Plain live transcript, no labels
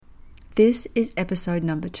This is episode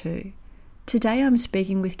number 2. Today I'm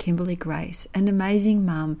speaking with Kimberly Grace, an amazing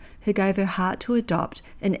mum who gave her heart to adopt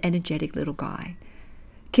an energetic little guy.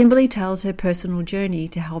 Kimberly tells her personal journey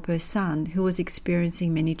to help her son, who was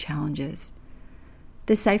experiencing many challenges.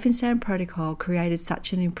 The Safe and Sound protocol created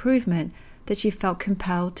such an improvement that she felt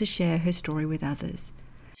compelled to share her story with others.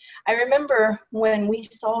 I remember when we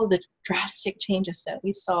saw the drastic changes that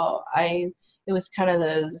we saw, it was kind of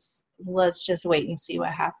those, let's just wait and see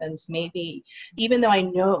what happens. Maybe, even though I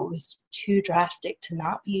know it was too drastic to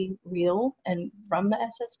not be real, and from the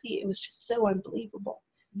SSP, it was just so unbelievable.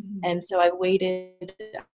 Mm-hmm. And so I waited,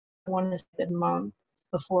 I wanted to say a month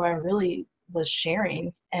before I really was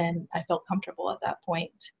sharing, and I felt comfortable at that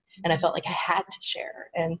point, and I felt like I had to share.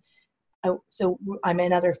 And so I'm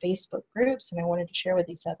in other Facebook groups, and I wanted to share with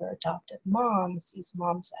these other adoptive moms, these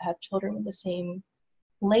moms that have children with the same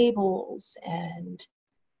labels, and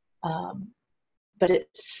but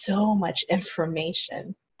it's so much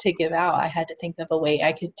information to give out. I had to think of a way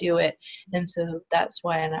I could do it, and so that's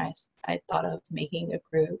why I thought of making a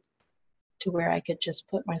group to where I could just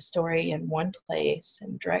put my story in one place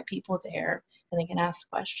and direct people there, and they can ask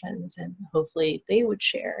questions, and hopefully they would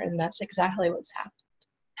share. And that's exactly what's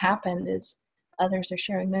happened is others are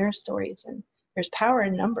sharing their stories, and there's power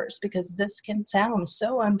in numbers, because this can sound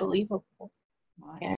so unbelievable.